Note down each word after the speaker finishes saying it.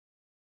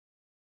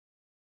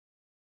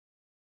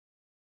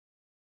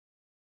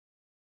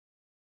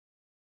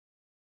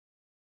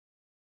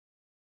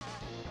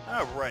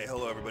Alright,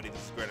 hello everybody,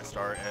 this is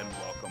Granistar, and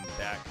welcome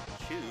back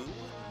to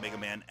Mega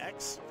Man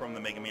X from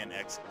the Mega Man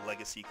X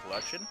Legacy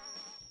Collection.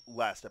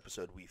 Last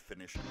episode we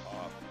finished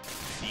off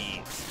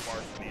the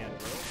Spark Man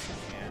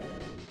and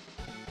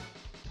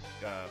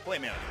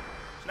Flame Manager.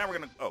 So now we're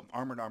gonna,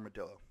 Armored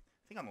Armadillo.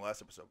 I think on the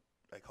last episode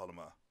I called him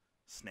a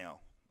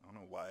snail. I don't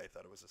know why I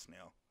thought it was a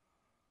snail.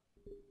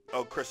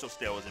 Oh, Crystal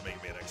Snail was in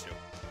Mega Man X too.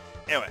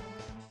 Anyway,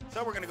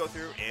 so we're gonna go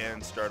through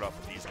and start off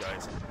with these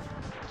guys.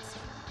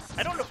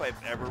 I don't know if I've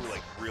ever,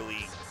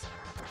 really...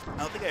 I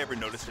don't think I ever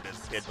noticed it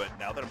as a kid, but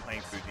now that I'm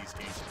playing through these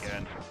games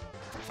again,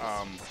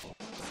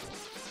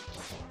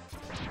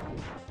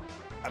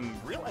 I'm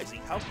realizing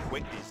how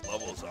quick these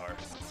levels are.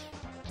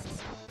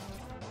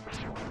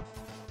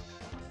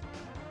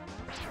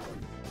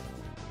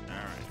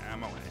 Alright,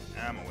 I'm away,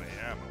 I'm away,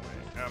 I'm away,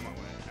 I'm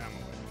away, I'm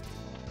away.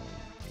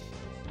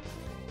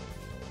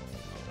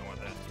 Don't want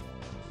that.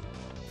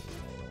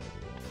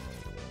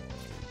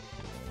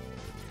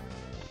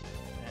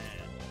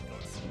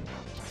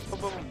 Boom,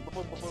 boom,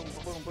 boom, boom, boom,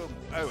 boom, boom.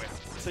 Anyway,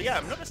 so yeah,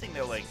 I'm noticing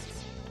that,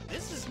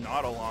 this is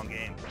not a long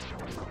game.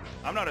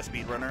 I'm not a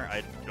speedrunner.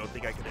 I don't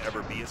think I could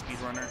ever be a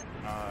speedrunner.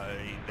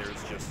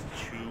 There's just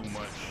too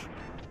much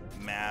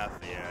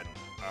math and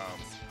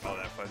all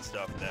that fun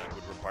stuff that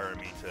would require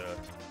me to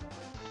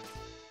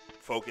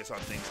focus on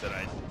things that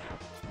I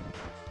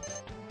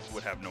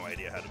would have no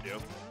idea how to do.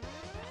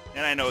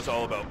 And I know it's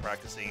all about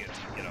practicing and,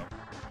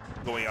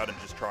 going out and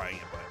just trying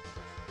it, but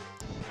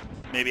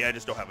maybe I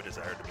just don't have a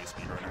desire to be a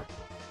speedrunner.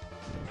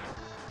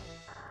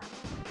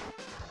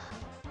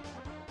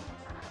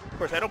 Of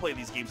course, I don't play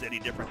these games any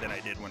different than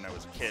I did when I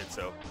was a kid,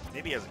 so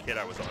maybe as a kid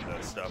I was on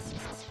that stuff.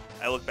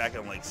 I look back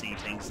and seeing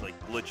things like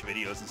glitch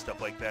videos and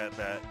stuff like that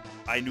that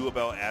I knew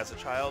about as a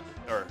child,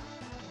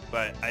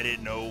 but I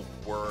didn't know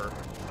were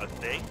a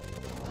thing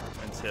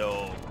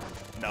until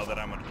now that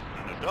I'm an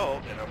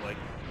adult, and I'm like,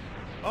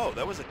 oh,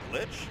 that was a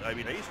glitch? I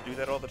mean, I used to do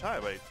that all the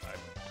time. I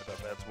thought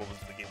that's what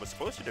the game was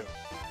supposed to do.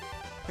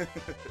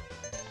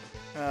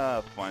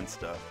 Fun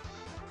stuff.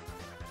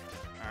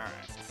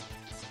 Alright.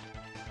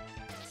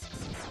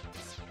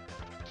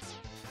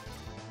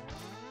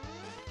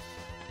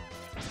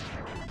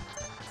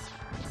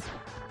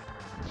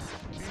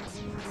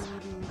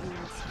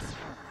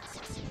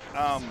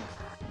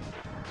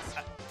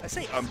 I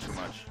say too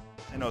much.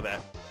 I know that.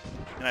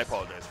 And I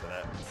apologize for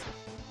that.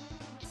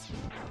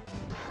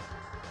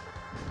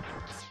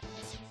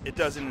 It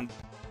doesn't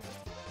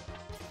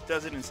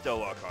instill a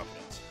lot of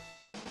confidence.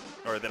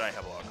 Or that I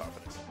have a lot of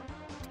confidence.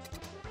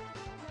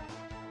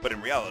 But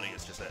in reality,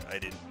 it's just that I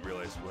didn't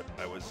realize what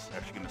I was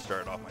actually going to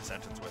start off my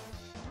sentence with.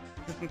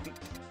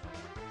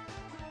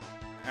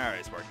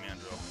 Alright, Spark Man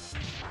drill.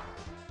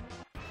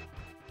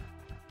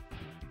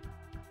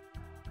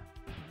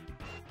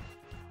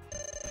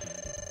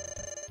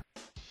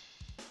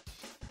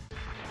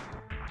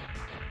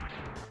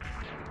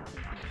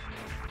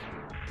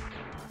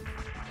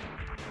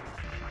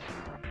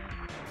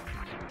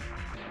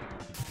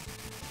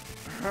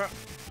 Oh.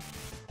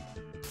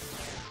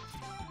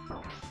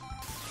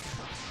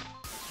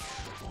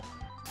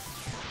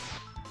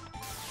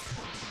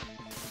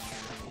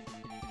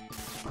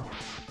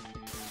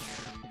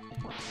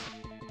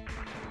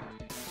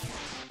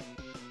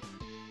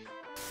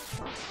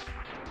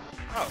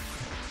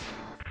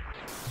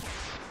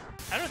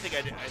 I don't think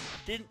I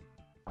did.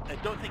 I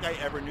don't think I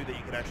ever knew that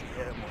you could actually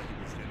hit him while he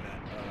was doing that.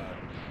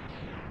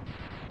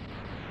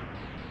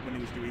 When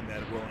he was doing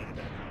that rolling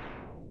attack.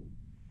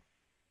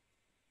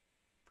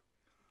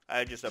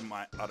 I just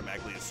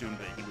automatically assumed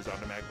that he was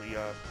automatically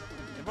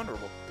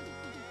invulnerable.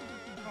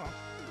 Oh.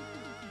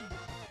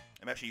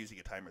 I'm actually using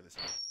a timer this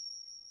time.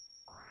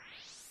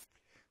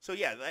 So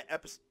yeah,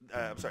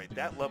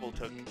 that level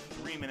took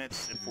 3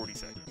 minutes and 40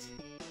 seconds.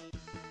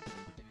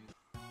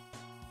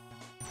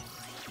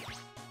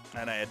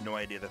 And I had no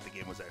idea that the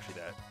game was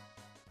actually that,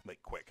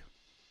 quick.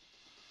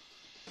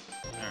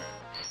 Alright.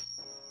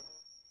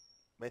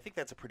 But I think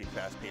that's a pretty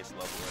fast-paced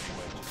level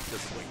anyway,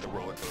 just because of, the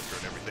roller coaster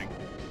and everything.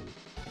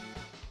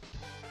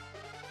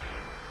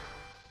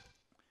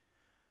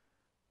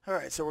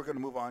 Alright, so we're going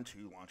to move on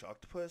to Launch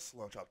Octopus.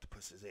 Launch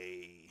Octopus is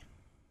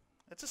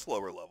it's a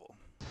slower level.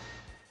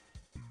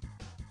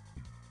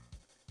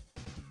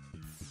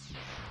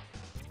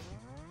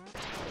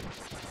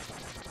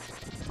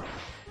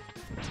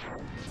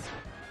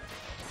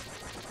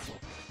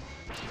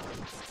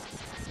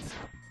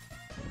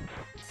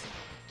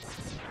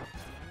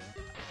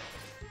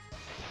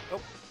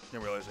 Oh,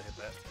 didn't realize I hit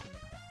that.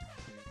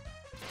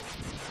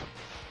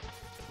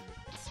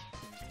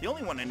 The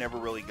only one I never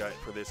really got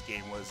for this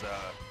game was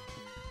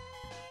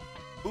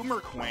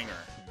Boomer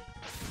Kuwanger.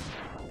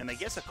 And I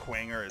guess a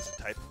Kuanger is a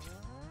type of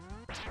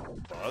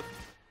bug.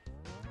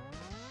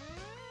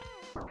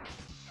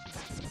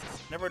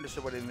 Never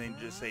understood why they didn't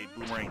just say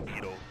boomerang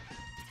beetle.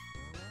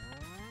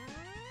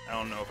 I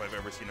don't know if I've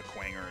ever seen a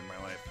Kuanger in my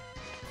life.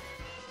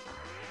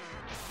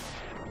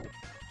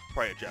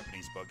 Probably a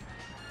Japanese bug.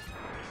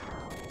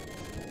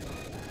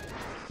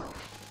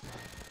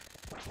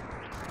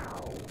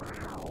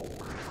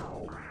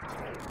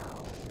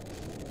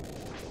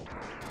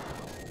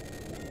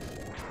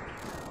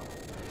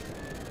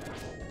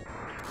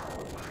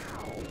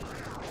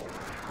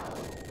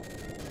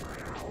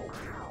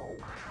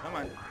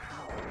 fine.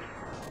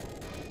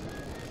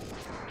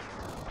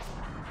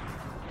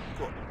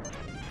 Cool.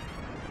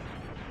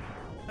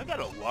 I've got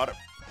a lot of...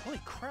 Holy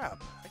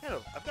crap.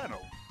 I've gotten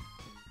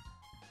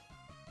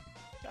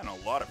a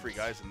lot of free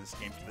guys in this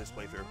game for this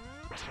playthrough.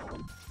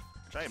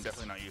 Which I am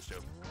definitely not used to.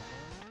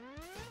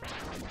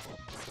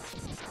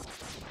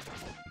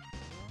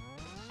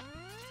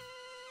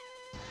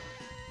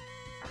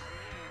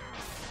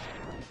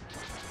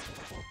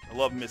 I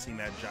love missing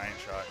that giant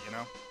shot, you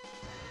know?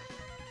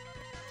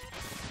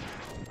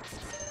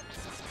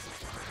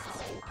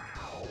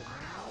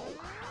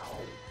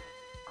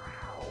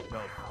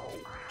 No.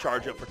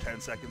 Charge up for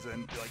 10 seconds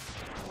and be like,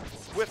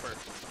 whipper.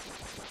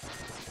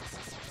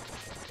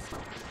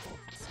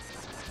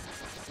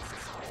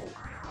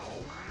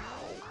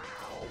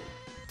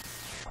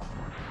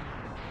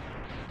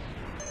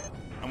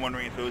 I'm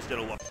wondering if those did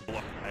a lot.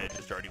 I had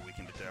just already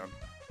weakened it down.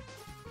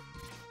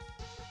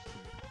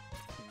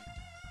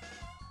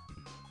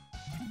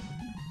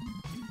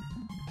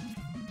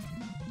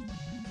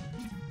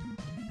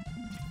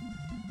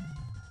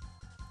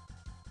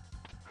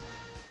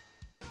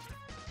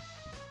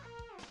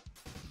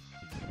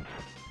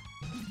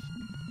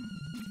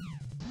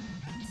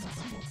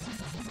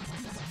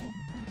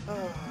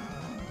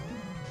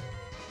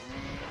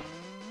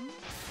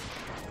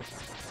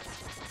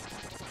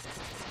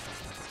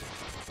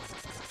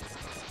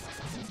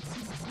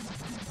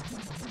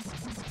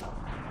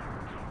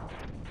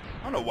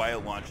 I don't know why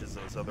it launches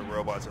those other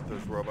robots if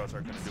those robots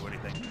aren't going to do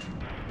anything.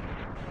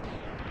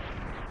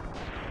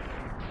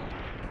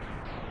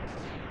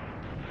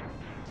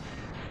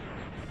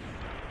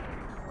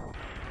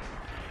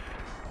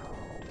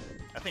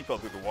 That thing fell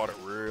through the water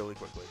really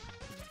quickly.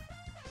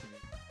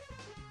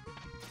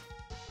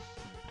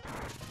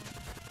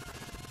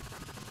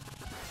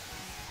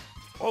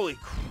 Holy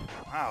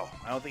wow.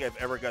 I don't think I've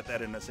ever got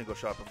that in a single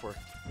shot before.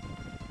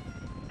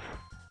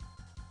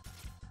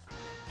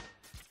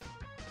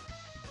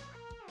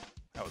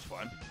 That was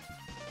fun.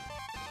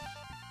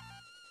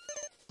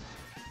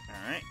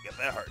 Alright, get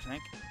that heart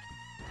tank.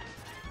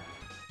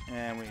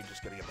 And we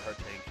just gotta get the heart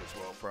tank as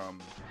well from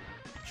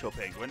Chill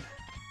Penguin.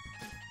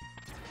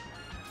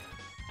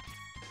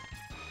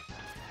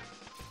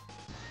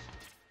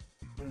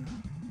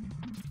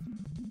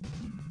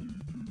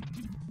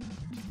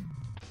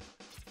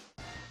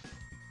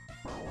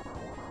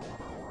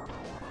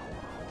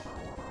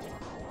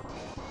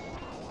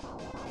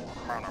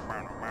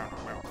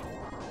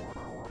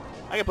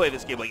 I can play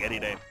this game like any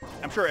day.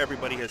 I'm sure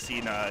everybody has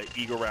seen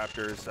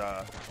Egoraptor's.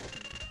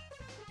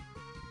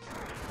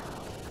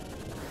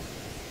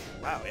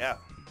 Wow, yeah.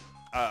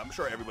 I'm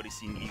sure everybody's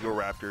seen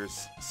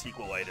Egoraptor's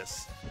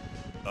sequelitis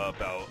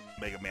about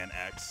Mega Man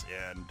X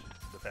and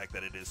the fact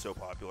that it is so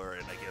popular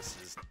and I guess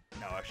is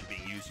now actually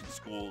being used in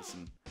schools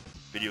and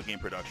video game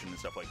production and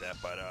stuff like that.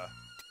 But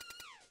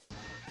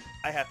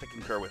I have to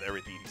concur with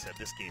everything he said.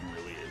 This game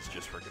really is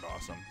just freaking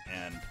awesome,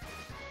 and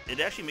it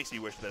actually makes me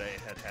wish that I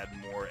had had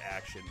more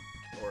action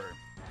or,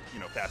 you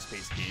know,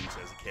 fast-paced games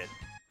as a kid.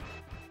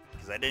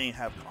 Because I didn't even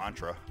have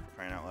Contra, for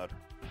crying out loud.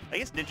 I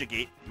guess Ninja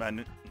Gate,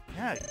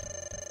 yeah,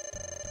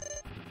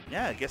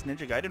 I guess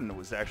Ninja Gaiden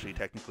was actually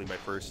technically my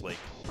first, like,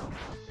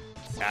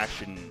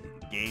 action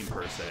game,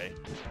 per se.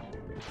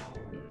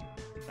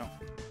 No,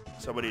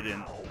 somebody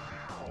didn't.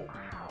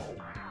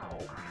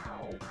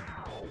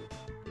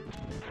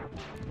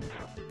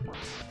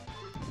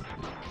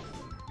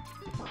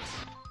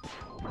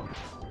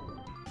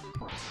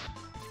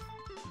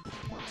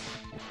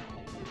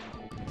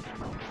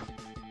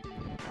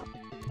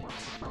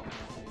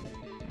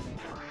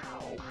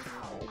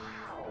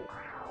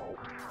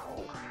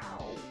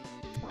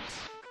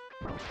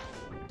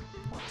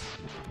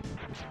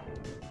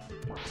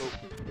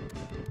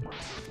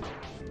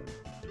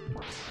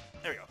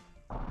 There we go.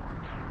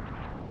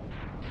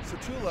 So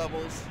 2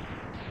 levels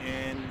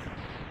in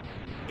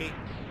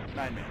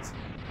 9 minutes.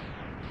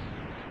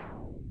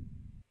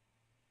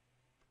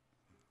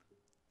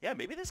 Yeah,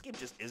 maybe this game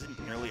just isn't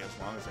nearly as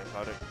long as I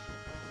thought it.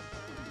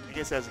 I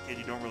guess as a kid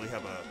you don't really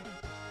have a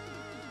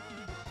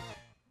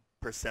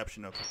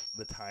perception of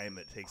the time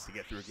it takes to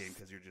get through a game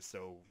because you're just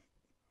so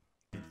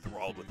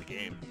enthralled with the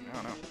game. I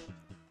don't know.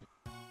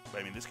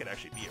 But I mean, this could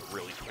actually be a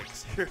really quick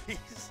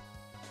series.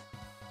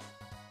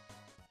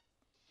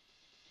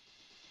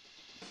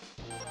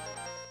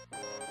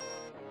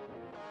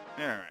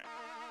 Alright.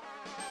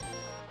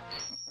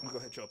 We'll go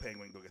ahead, Chill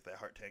Penguin, go get that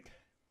heart tank.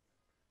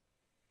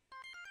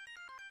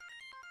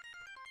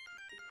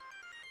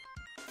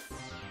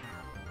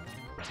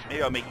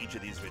 Maybe I'll make each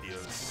of these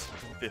videos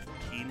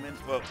 15 minutes.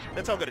 Well,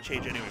 that's all going to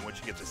change anyway once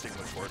you get the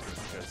Sigma's Fortress,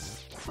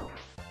 because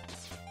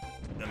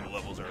then the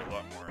levels are a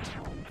lot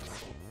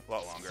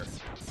longer.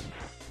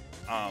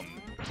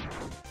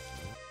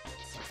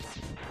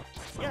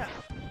 Yeah,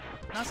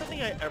 not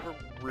something I ever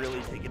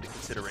really take into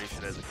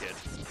consideration as a kid.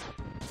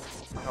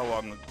 How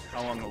long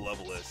the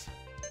level is.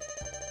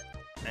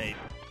 I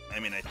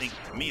mean, I think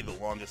to me the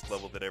longest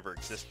level that ever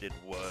existed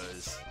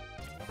was,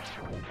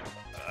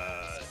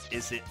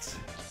 is it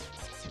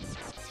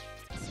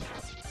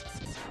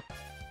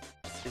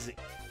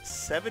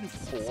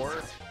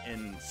 7-4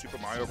 in Super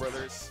Mario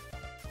Brothers,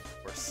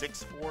 or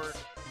 6-4.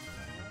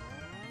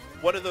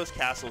 One of those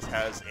castles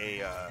has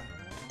a,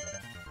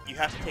 you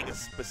have to take a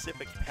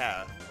specific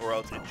path, or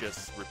else it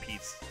just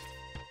repeats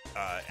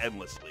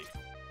endlessly.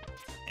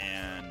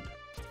 And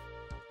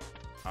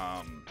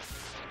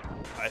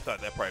I thought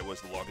that probably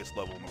was the longest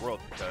level in the world,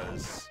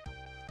 because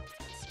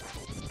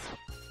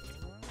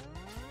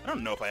I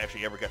don't know if I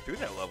actually ever got through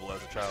that level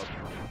as a child.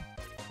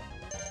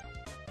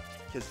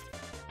 Because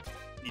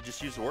you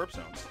just use the warp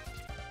zones.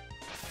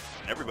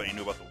 Everybody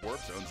knew about the warp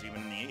zones,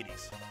 even in the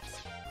 80s.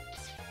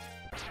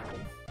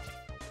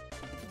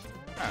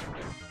 Huh.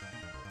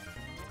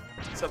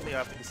 Something I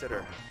have to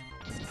consider.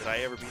 Did I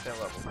ever beat that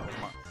level?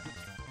 Come on.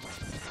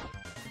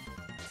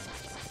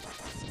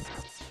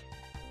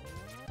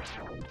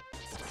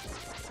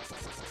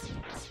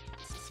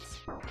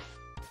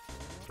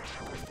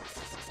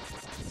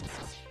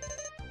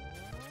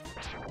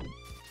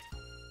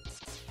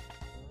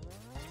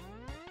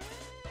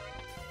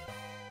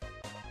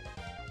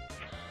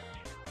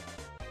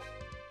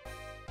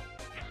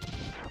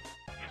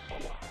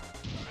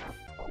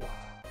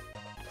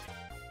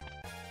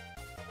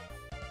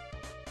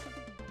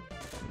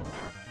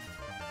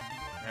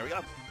 There we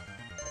go.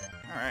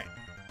 Alright.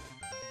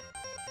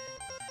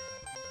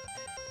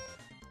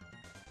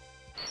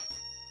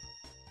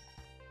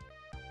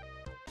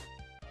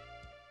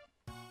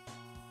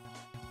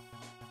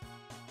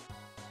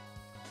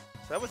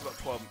 So that was about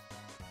 12.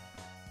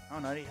 Oh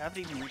no, I haven't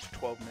even reached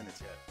 12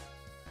 minutes yet.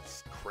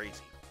 That's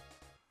crazy.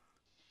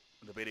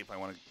 I'm debating if I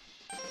want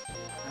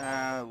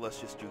to... let's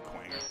just do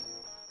Kuanger.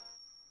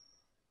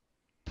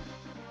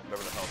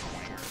 Whatever the hell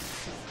Kuanger is.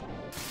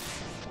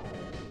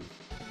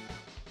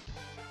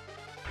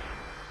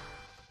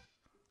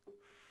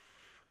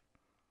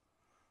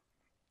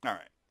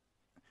 Alright.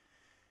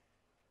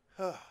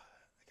 I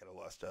kind of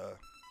lost,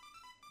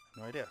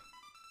 no idea.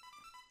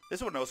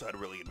 This one also had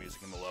really good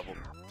music in the level.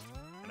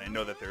 And I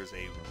know that there's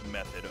a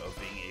method of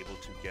being able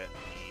to get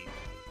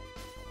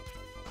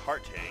the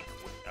heart tank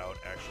without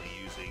actually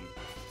using...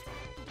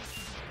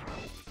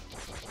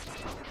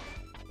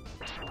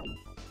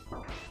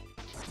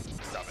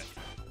 Stop it.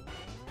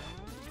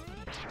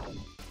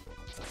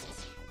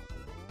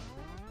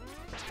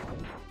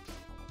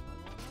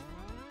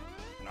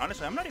 And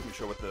honestly, I'm not even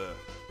sure what the...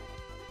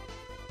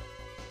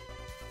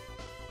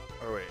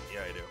 Oh wait, yeah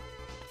I do.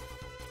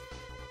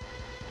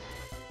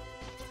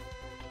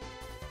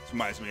 This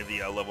reminds me of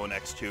the level in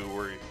X2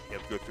 where you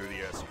have to go through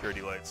the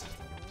security lights.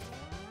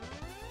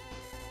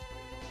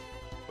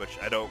 Which,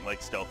 I don't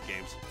like stealth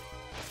games.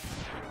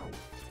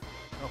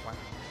 Oh, fine.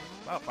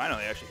 Wow,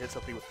 finally I actually hit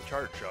something with the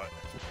charge shot.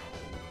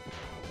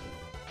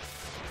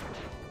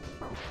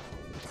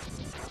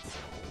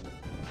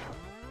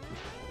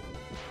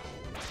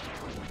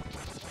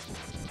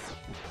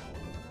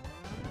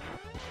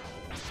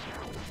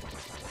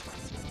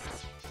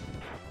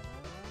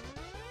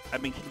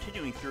 I've been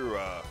continuing through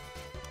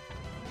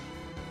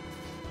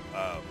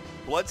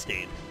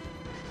Bloodstained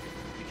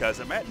because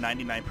I'm at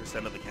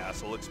 99% of the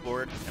castle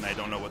explored, and I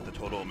don't know what the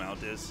total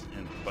amount is.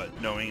 But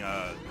knowing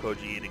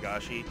Koji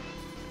Itagashi,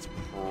 it's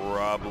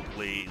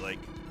probably like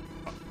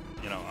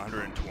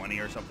 120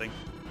 or something,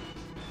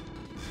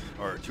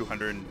 or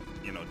 200,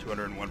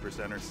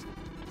 201% or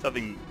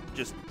something.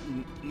 Just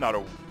not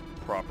a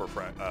proper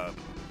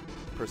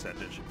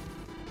percentage.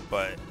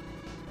 But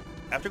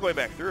after going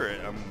back through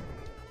it,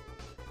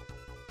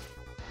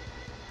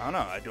 I don't know.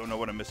 I don't know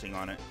what I'm missing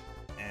on it,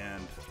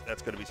 and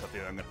that's going to be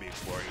something that I'm going to be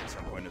exploring at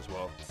some point as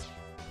well.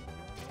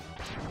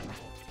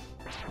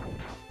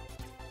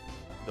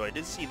 Though I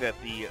did see that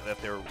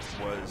there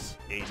was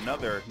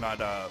another,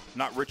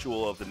 not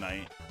Ritual of the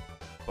Night,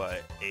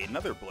 but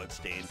another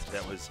Bloodstained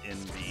that was in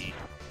the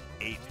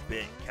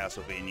 8-bit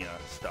Castlevania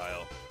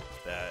style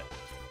that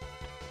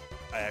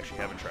I actually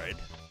haven't tried.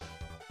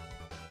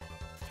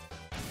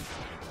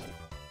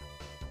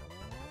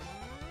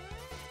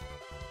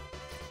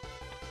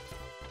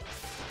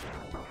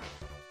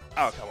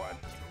 Oh, come on.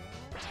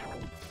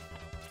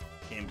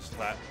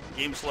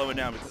 Game's slowing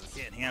down because it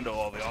can't handle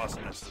all the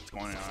awesomeness that's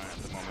going on at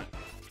the moment.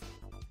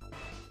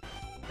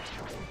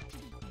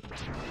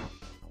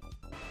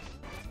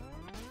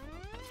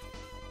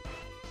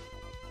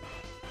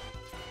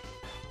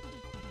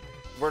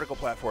 Vertical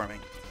platforming.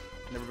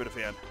 Never been a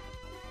fan.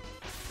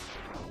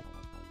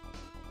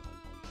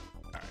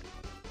 Alright,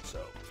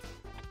 so...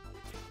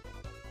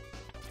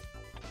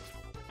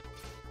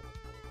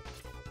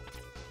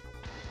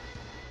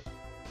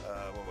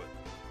 what would...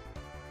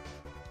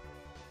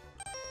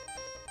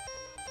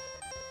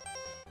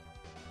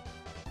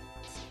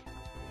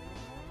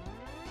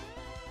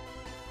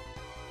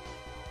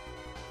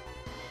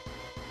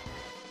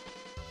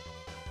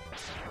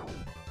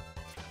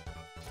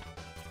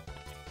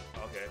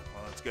 Okay,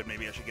 well that's good.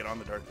 Maybe I should get on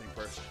the dark thing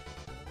first.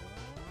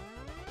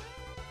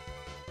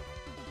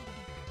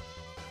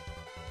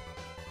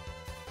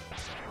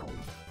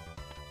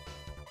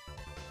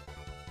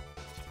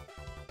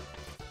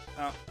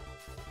 Oh.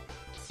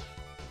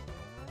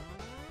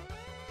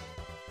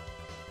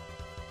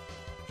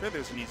 sure there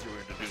was an easier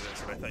way to do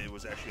this, but I thought it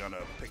was actually on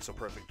a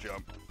pixel-perfect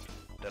jump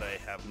that I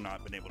have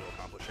not been able to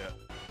accomplish yet.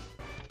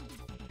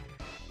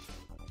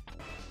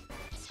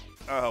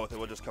 Oh,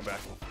 we'll just come back.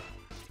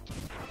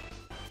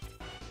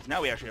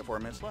 Now we actually have 4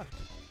 minutes left.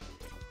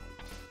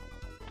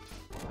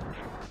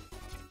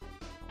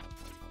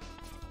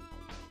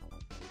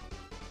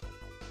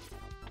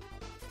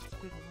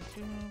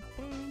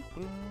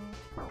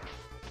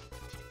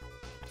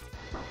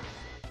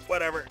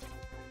 Whatever.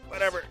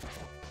 Whatever.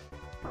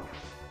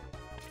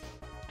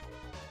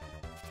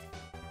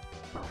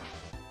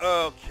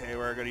 Okay,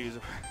 we're gonna use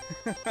it.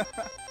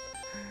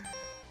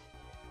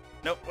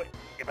 Nope, wait,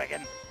 get back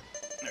in. There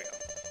we go.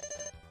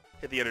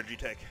 Hit the energy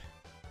tank.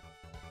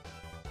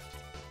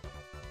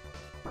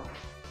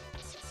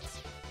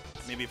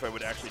 Maybe if I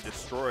would actually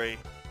destroy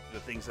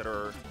the things that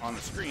are on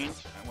the screen,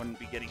 I wouldn't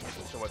be getting hit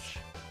with so much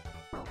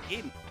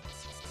game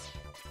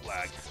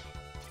lag.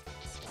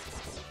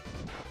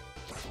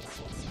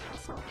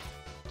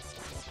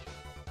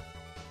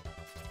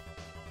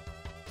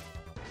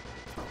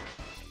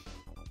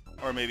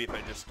 Or maybe if I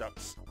just stopped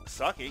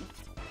sucking.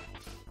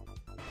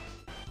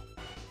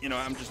 You know,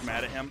 I'm just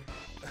mad at him.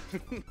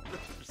 I'm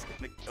just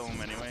gonna kill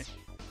him anyway.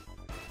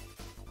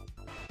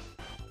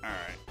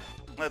 Alright.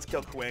 Let's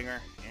kill Kuanger,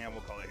 and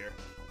we'll call it here.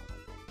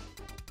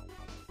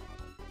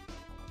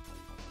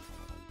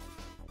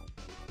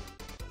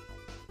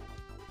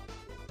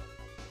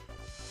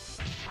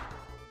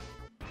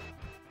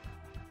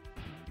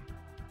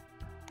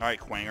 Alright,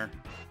 Kuanger.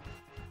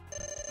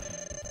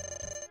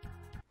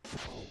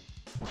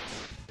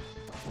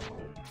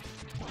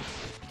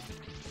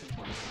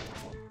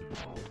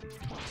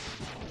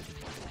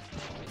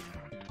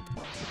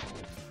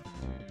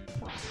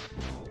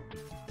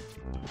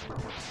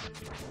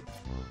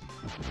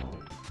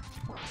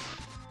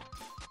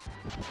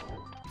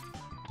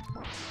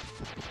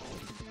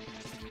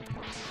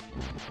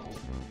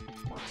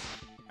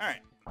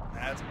 Alright,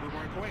 that's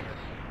Boomer Kuwanger.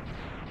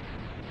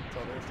 That's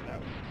all there is to that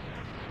one.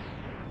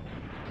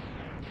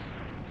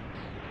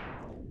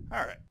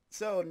 Alright,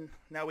 so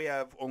now we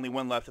have only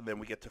one left, and then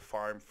we get to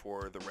farm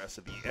for the rest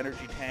of the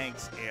energy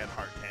tanks and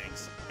heart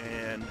tanks,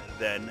 and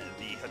then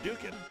the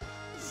Hadouken.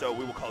 So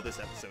we will call this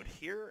episode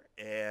here,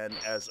 and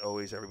as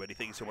always, everybody,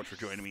 thank you so much for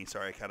joining me.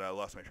 Sorry, I kind of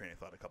lost my train of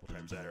thought a couple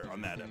times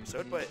on that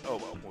episode, but oh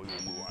well, we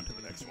will move on to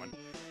the next one.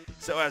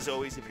 So as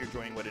always, if you're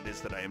enjoying what it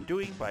is that I am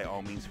doing, by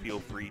all means feel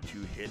free to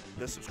hit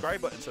the subscribe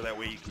button so that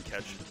way you can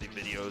catch the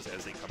videos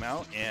as they come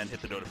out, and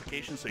hit the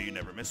notification so you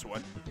never miss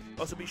one.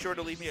 Also, be sure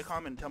to leave me a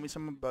comment and tell me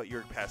something about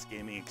your past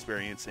gaming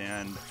experience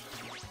and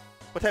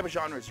what type of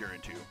genres you're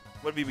into.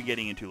 What have you been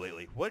getting into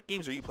lately? What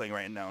games are you playing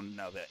right now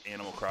that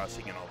Animal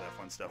Crossing and all that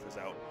fun stuff is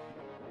out?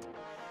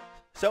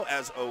 So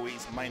as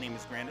always, my name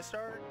is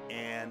Granistar,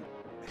 and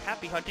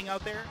happy hunting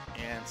out there,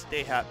 and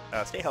stay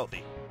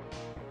healthy.